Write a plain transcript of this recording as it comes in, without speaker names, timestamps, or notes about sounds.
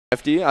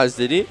FD as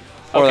Diddy,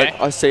 or like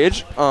a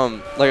stage,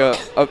 like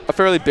a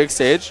fairly big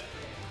stage.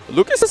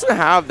 Lucas doesn't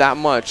have that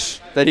much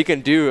that he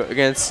can do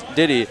against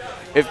Diddy.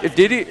 If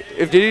Diddy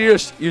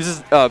just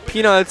uses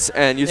peanuts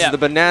and uses the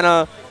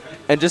banana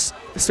and just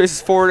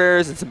spaces forward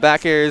airs and some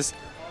back airs,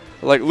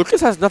 like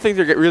Lucas has nothing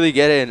to really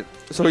get in.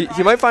 So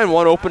he might find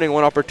one opening,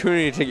 one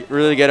opportunity to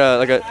really get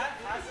a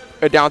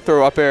down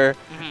throw up air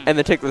and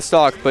then take the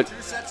stock. But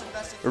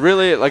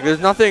really, like there's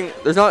not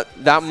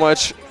that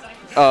much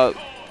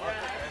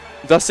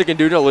Dusty can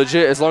do to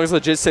Legit, as long as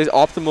Legit stays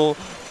optimal,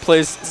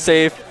 plays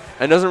safe,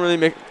 and doesn't really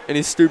make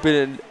any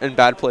stupid and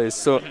bad plays.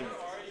 So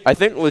I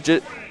think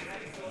Legit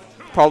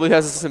probably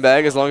has this in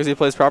bag as long as he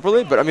plays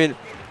properly. But I mean,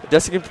 if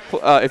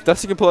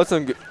Dusty can pull out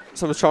some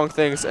strong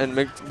things and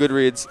make good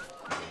reads,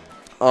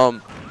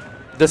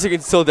 Dusty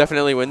can still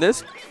definitely win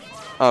this.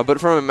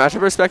 But from a matchup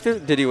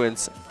perspective, Diddy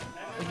wins.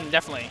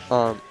 Definitely.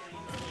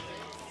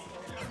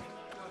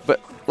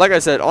 But like I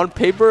said, on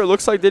paper it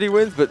looks like Diddy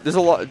wins, but there's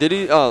a lot.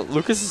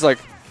 Lucas is like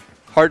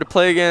hard to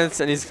play against,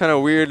 and he's kind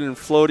of weird and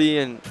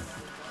floaty, and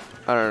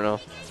I don't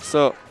know.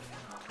 So,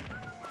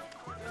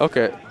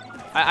 okay.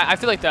 I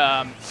feel like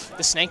the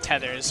snake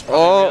tether is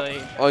probably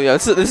really. Oh yeah,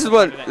 this is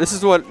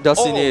what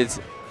Dusty needs.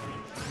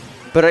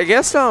 But I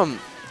guess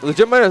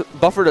Legit might have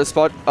buffered a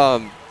spot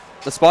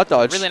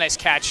dodge. Really nice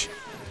catch.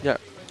 Yeah.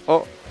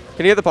 Oh,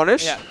 can he get the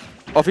punish? Yeah.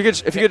 Oh, if he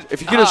could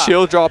get a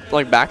shield drop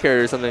like back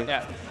air or something.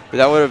 Yeah.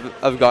 That would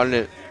have gotten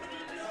it.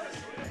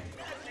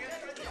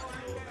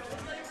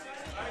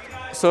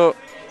 So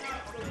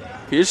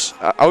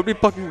I would be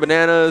plucking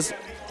bananas,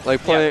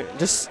 like playing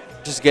just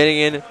getting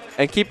in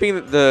and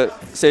keeping the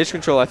stage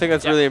control. I think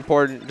that's really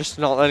important. Just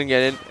not letting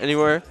get in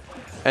anywhere,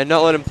 and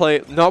not let him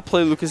play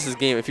Lucas's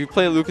game. If you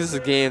play Lucas's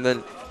game,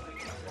 then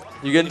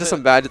you get into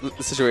some bad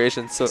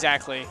situations. So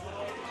exactly.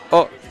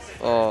 Oh,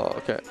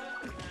 okay.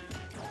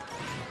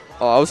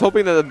 Oh, I was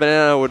hoping that the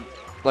banana would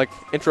like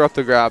interrupt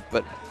the grab,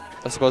 but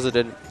I suppose it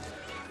didn't.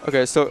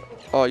 Okay, so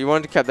you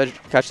wanted to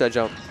catch that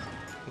jump.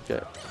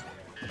 Okay.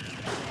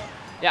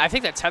 Yeah, I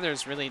think that tether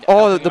is really.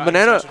 Oh, the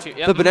banana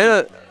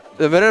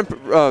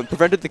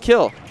prevented the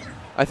kill,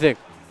 I think.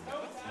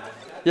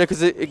 Yeah,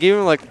 because it gave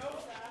him like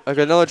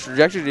another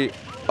trajectory.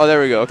 Oh,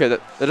 there we go. Okay,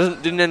 that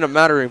didn't end up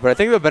mattering, but I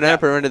think the banana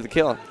prevented the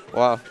kill.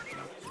 Wow.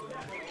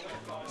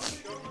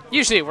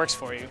 Usually it works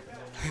for you.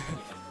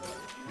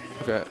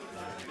 Okay.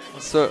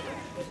 So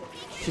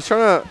he's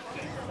trying to.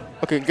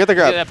 Okay, get the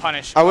grab. Get that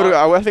punish.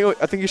 I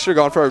think he should have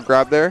gone for a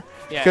grab there.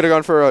 Yeah. Could have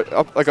gone for a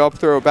up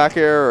throw, back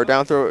air, or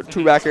down throw,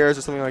 2 back airs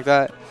or something like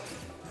that.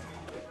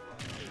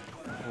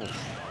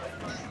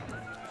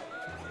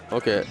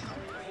 Okay.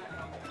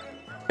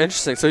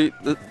 Interesting. So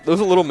there was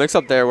a little mix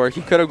up there where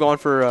he could have gone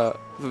for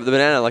the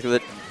banana, like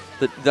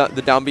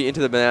the down beat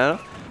into the banana,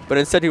 but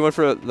instead he went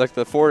for like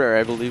the forward air,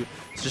 I believe,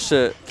 just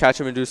to catch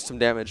him and do some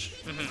damage.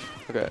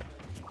 Okay.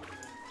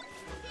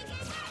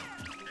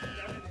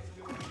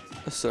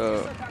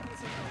 So.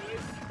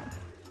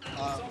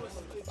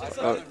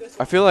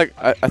 I feel like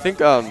I think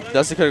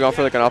Dusty could have gone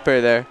for like an up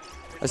air there,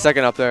 a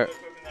second up there.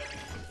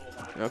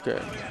 Okay.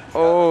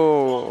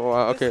 Oh,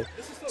 wow, okay.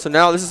 So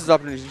now this is his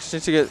opportunity. He just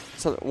needs to get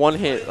one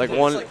hit, like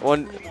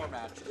one.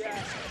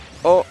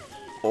 Oh,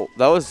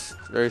 that was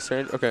very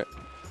strange. Okay.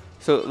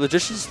 So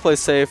Legit should just play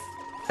safe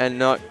and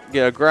not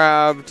get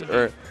grabbed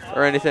or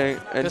anything.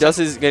 And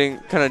Dusty's getting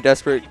kind of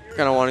desperate,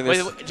 kind of wanting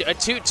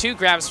this. Two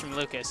grabs from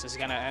Lucas is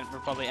gonna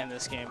probably end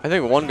this game. I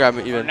think one grab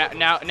even.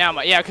 Now,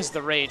 yeah, because of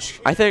the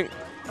rage.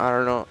 I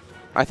don't know.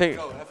 I think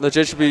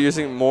Legit should be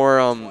using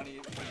more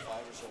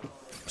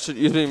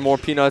more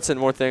peanuts and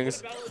more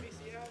things.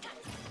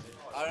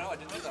 I don't know. I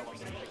didn't do that one.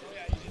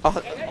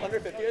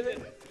 150 is it?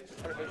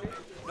 150?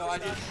 No, I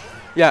did.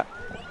 Yeah.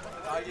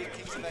 I did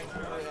Kingston,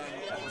 Vancouver,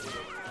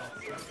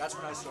 and that's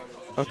when I started.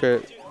 Okay.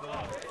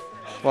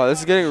 Wow, this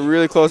is getting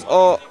really close.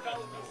 Oh,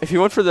 if he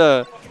went for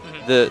the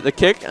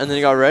kick and then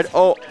he got red.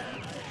 Oh,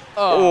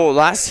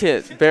 last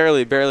hit,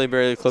 barely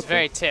clipped. It's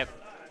very tip.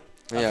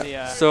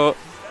 Yeah. So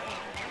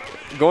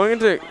going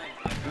into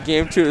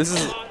game 2, this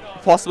is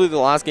possibly the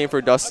last game for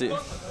Dusty.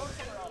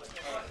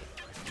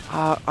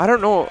 I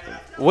don't know.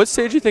 What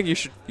stage do you think you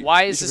should?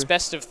 Why is this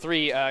best of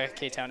 3?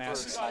 K-Town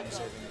asks.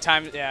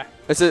 Time, yeah.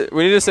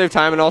 We need to save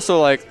time, and also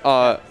like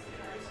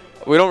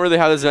we don't really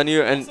have this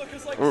venue, and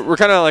we're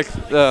kind of like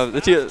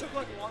the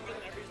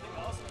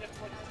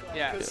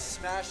yeah.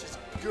 Smash is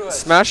good.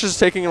 Smash is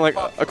taking like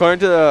according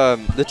to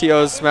the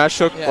TOs, Smash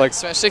took like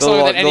Smash takes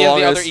longer than any of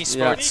the other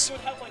esports. Yeah.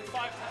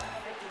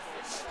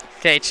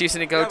 Okay, choosing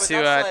to go to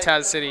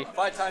Taz City.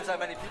 5 times that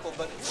many people,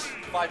 but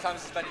 5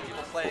 times as many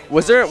people playing.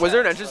 Was there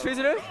an entrance fee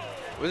today?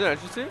 Was there an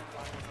entrance fee?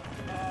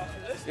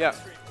 Yeah.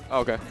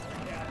 Oh, okay.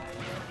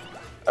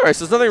 All right,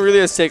 so there's nothing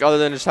really at stake other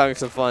than just having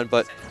some fun,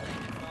 but.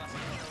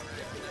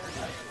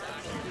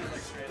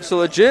 So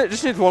Legit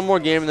just needs one more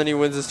game and then he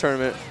wins this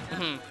tournament.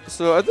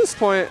 So at this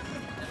point,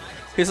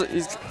 he's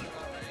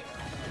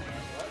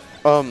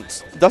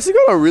Dusty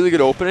got a really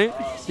good opening.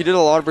 He did a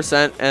lot of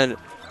percent, and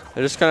I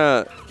just kind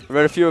of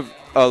read a few of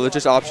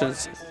Legit's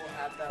options.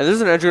 And this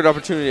is an edge guard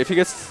opportunity. If he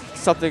gets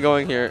something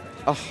going here.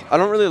 I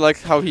don't really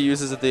like how he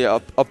uses the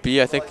up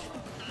B. I think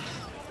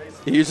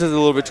he uses it a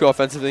little bit too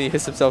offensively. He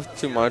hits himself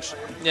too much.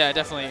 Yeah,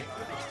 definitely.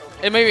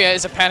 It maybe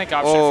is a panic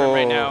option for him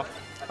right now.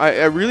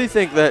 I really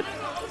think that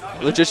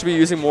Legit should be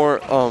using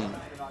more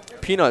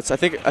peanuts. I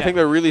think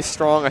they're really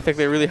strong. I think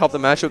they really help the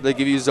matchup. They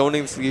give you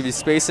zoning, they give you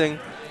spacing,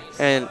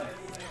 and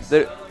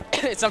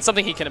it's not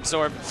something he can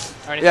absorb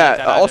or anything like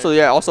that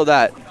also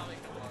that.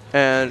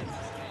 And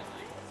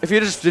if you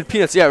just did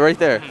peanuts, yeah, right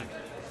there.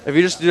 If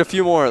you just did a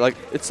few more, like,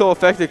 it's so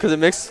effective because it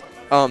makes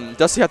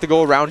Dusty have to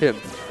go around him.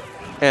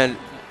 And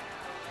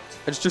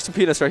just do some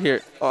peanuts right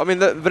here. Oh, I mean,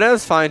 the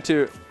banana's fine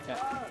too.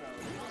 Yeah.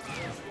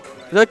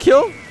 Is that a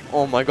kill?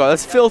 Oh my god,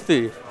 that's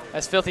filthy.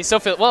 That's filthy. So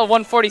filthy. Well,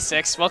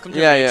 146. Welcome to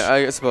yeah,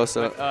 I suppose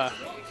so.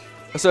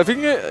 So if you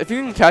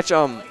can catch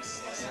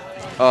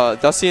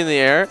Dusty in the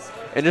air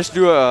and just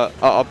do a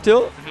up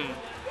tilt,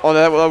 oh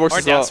that works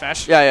as well. Or down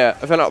smash. Yeah.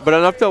 But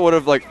an up tilt would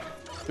have like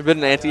been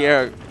an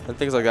anti-air and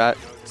things like that.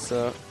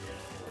 So,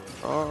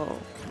 all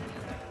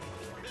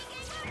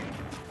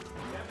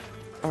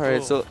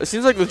right. So it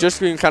seems like Legit's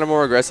being kind of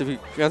more aggressive. He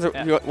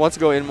wants to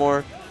go in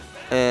more,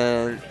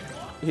 and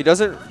he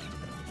doesn't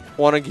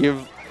want to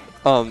give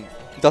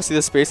Dusty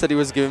the space that he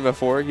was giving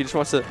before. He just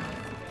wants to.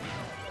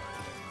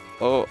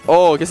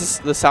 I guess it's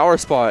the sour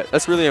spot.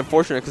 That's really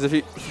unfortunate because if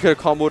he could have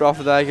comboed off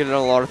of that, he could have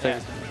done a lot of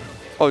things.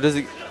 Yeah. Oh, does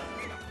he?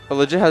 Oh,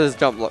 Legit has his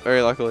jump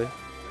very luckily.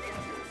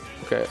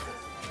 Okay.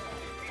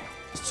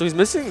 So he's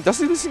missing.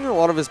 Dusty's missing a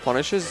lot of his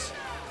punishes.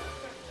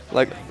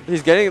 Like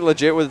he's getting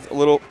Legit with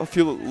a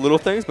few little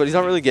things, but he's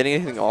not really getting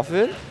anything off of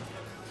it.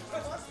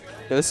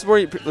 Yeah, this is where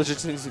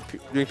Legit is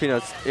doing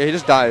peanuts. Yeah, he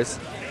just dies.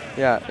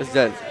 Yeah, it's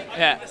dead.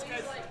 Yeah.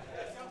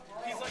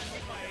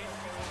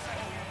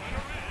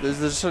 There's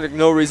just like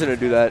no reason to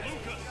do that.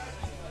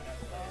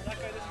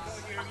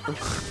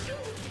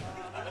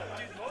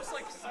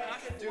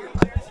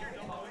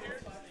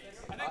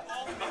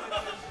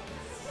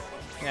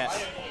 Yeah.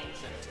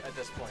 At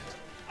this point.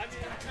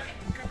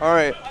 All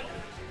right.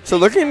 So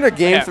looking into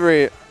game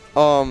 3, he's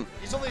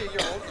only a year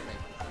older than me.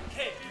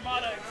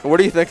 What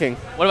are you thinking?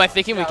 What am I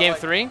thinking with game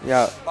 3?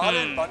 Yeah.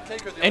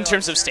 In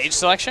terms of stage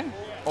selection,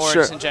 or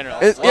sure. just in general?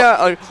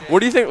 What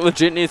do you think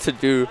Legit needs to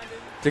do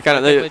to kind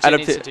of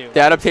the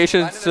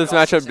adaptations to this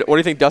matchup? What do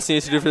you think Dusty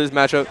needs to do for this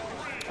matchup?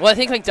 Well, I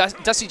think like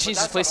Dusty changed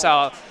his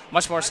playstyle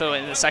much more so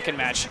in the second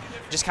match,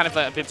 just kind of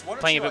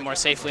playing a bit more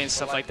safely and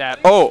stuff like that.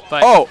 Oh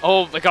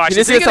my gosh!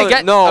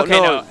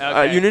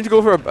 You need to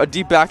go for a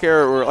deep back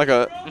air or like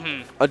a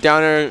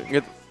down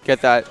air.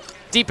 Get that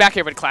deep back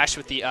air would clash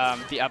with the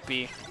up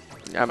B.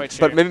 Yeah,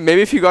 but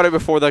maybe if you got it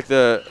before like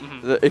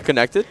it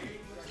connected,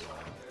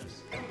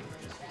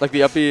 like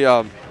the up B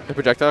the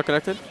projectile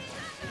connected.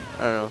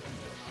 I don't know.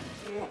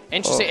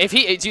 Interesting.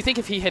 Do you think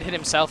if he had hit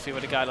himself, he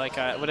would have got like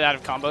would it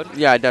have comboed?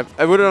 Yeah,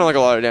 I would have done like a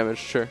lot of damage,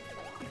 sure.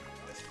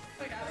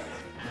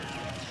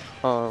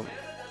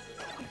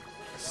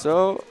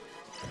 So,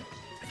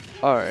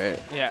 all right.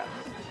 Yeah.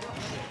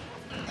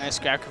 Nice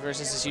grab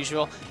conversions as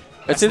usual.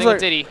 It seems like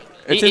Diddy.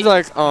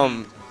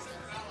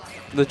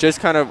 the just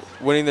kind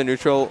of winning the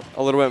neutral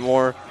a little bit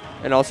more,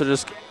 and also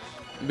just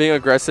being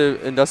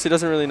aggressive. And Dusty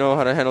doesn't really know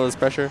how to handle this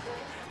pressure.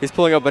 He's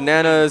pulling up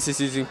bananas. He's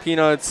using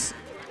peanuts.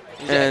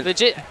 And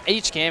Legit,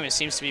 each game it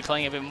seems to be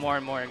playing a bit more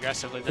and more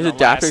aggressively. He's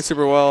adapting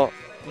super well,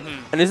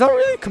 and he's not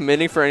really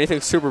committing for anything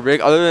super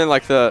big other than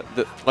like the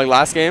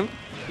last game.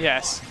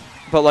 Yes.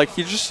 But like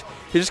he's just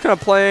kind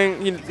of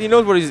playing. He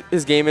knows what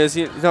his game is.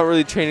 He's not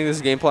really changing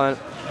his game plan.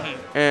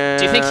 And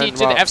do you think he did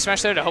the F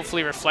smash there to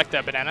hopefully reflect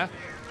that banana,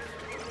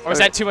 or is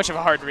that too much of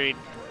a hard read?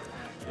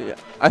 Yeah,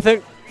 I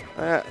think.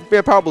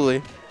 Yeah,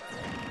 probably.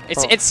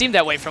 It seemed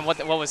that way from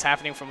what was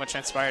happening, from what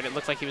transpired. It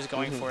looked like he was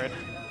going for it.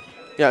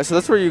 Yeah, so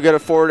that's where you get a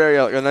forward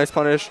area, like a nice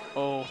punish.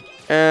 Oh.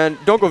 And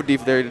don't go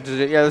deep there.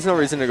 Yeah, there's no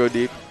reason to go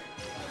deep.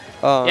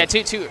 Yeah,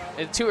 too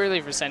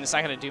early for Sen. It's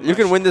not gonna do much. You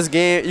can win this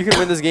game. You can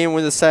win this game,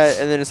 win the set,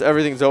 and then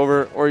everything's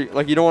over. Or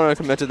like you don't want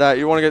to commit to that.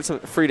 You want to get some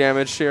free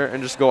damage here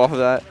and just go off of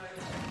that.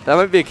 That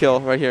might be a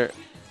kill right here.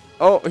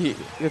 Oh, he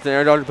gets an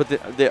air dodge, but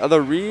the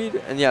other read,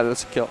 and yeah,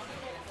 that's a kill.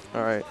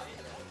 All right.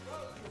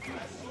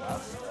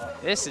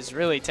 This is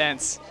really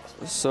tense.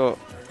 So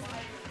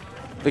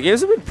the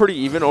games have been pretty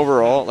even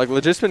overall. Like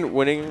Legit's been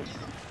winning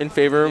in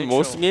favor of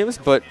most games,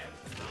 but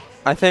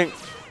I think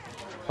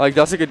like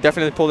Dusty could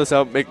definitely pull this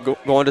out, go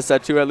on to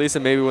set 2 at least,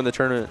 and maybe win the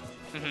tournament.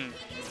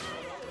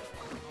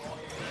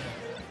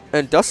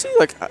 And Dusty,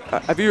 like,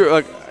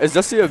 is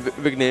Dusty a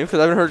big name? Because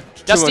I haven't heard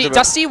too much about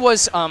Dusty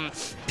was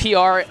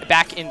PR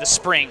back in the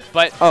spring,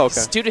 but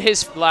due to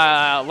his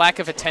lack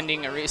of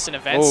attending recent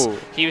events,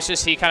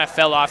 he kind of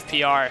fell off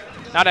PR.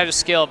 Not out of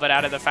skill, but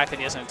out of the fact that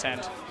he doesn't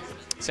attend.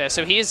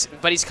 So he's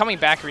coming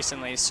back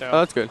recently. So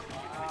that's good.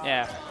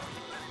 Yeah.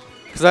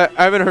 Because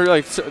I haven't heard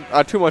like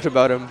too much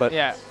about him, but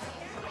yeah.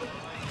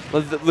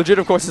 Legit,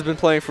 of course, has been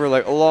playing for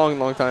like a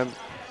long time,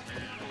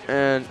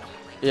 and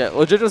yeah,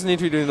 Legit doesn't need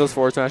to be doing those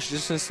forward smash.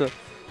 Just to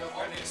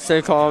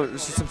stay calm,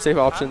 just some safe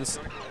options.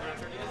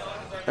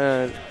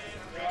 And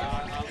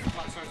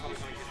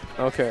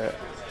okay,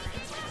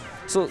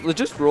 So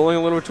Legit's rolling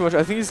a little bit too much.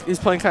 I think he's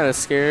playing kind of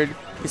scared.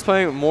 He's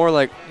playing more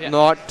like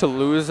not to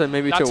lose than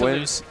maybe to win.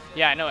 Lose.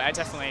 Yeah, no, I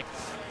definitely.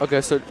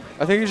 Okay, so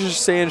I think he's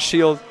just saying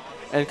shield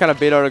and kind of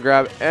bait out a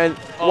grab. And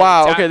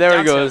wow, okay, there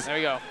he goes. There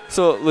we go.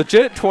 So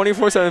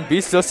Legit247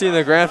 beats Dusty in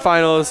the grand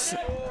finals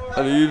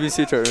of the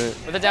UBC tournament.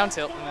 With a down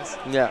tilt in this.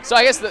 Yeah. So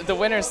I guess the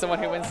winner is the one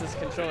who wins this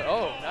controller.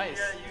 Oh,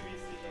 nice.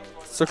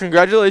 So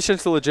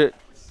congratulations to Legit.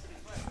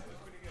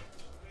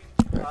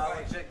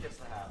 Legit gets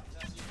the half.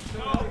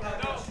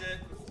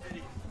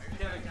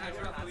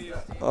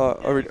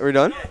 Are we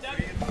done?